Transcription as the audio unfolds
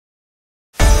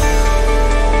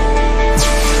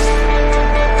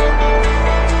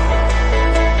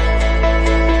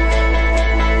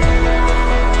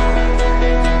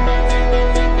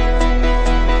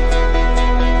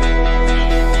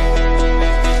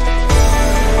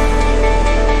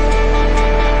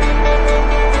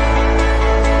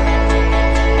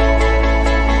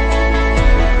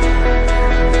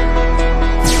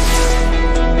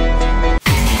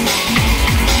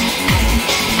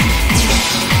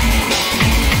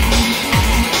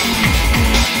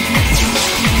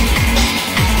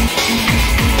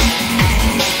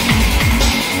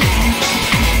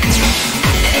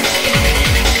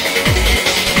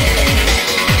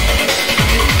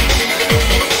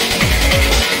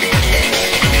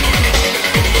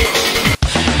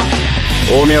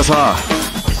大宮さん、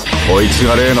こいつ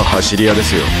が例の走り屋で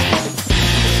すよ。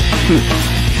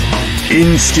イ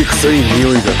ンチキ臭い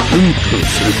匂いがプンプン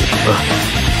するけどな。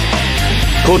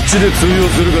こっちで通用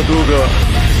するかどうかは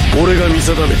俺が見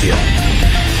定めてやる。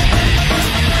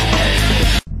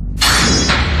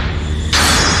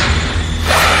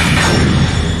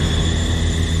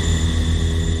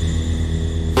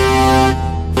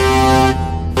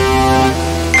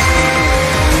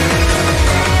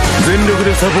全力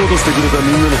でサポートしてくれた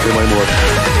みんなの手前もあって、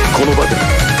この場で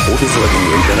落とすわけ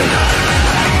にはいかないな。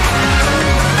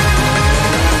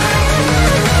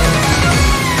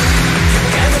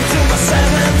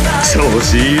調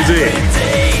子いいぜ。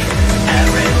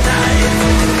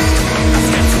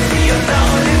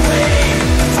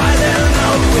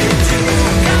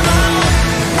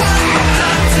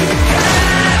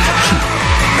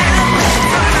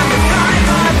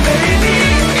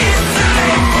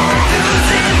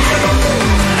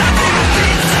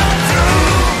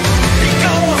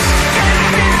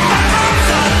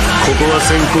ここは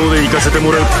先行で行かせて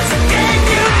もらう。や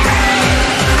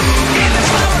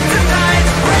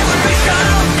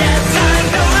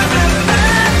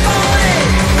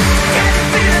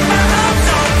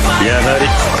はり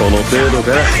この程度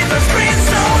か。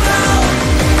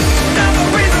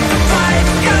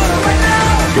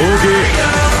OK、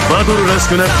バトルらし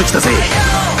くなってきたぜ。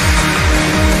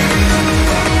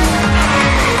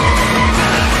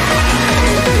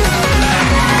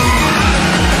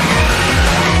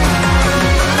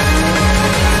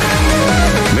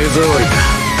目障りか。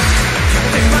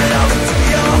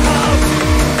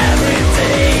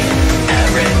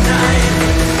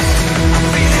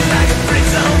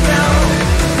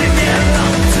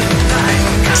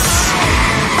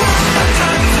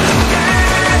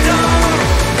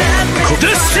よ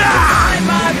っしゃ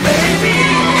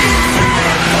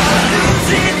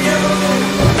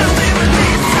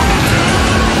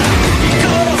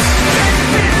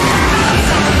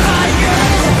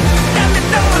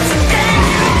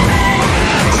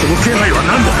この気配は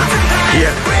何だ。いや、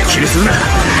気にするな。ペ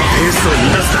ースを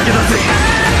乱すだけだぜ。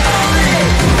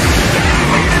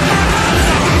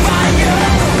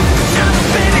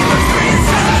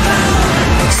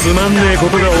つまんねえこ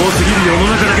とが多すぎる世の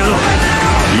中だけど、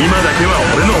今だけは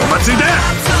俺のお祭りだ。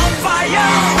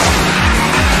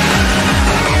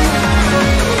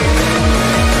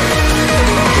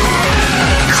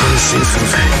感心する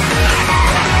ぜ。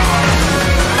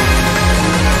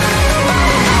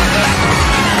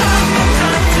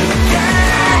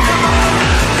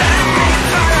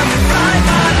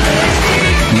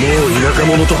もう田舎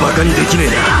者とバカにできねえ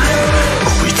な。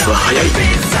こいつは速い。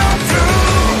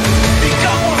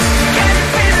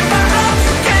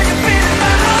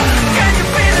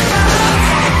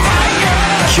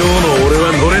今日の俺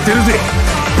は乗れてるぜ。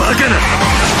バカな、雰囲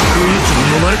気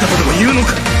に飲まれたとでも言うの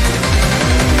か。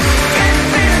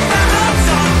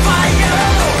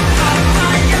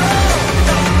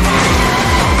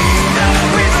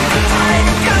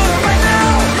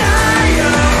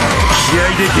気合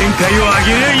で限界を上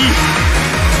げりゃいい。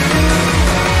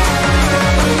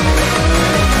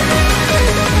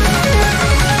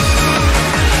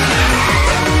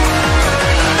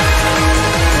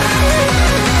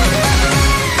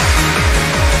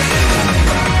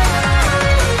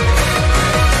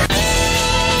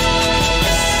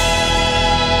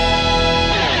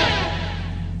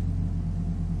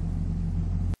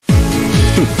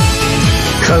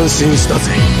感心した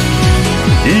ぜ。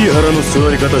いい腹の座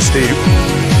り方している。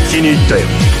気に入ったよ。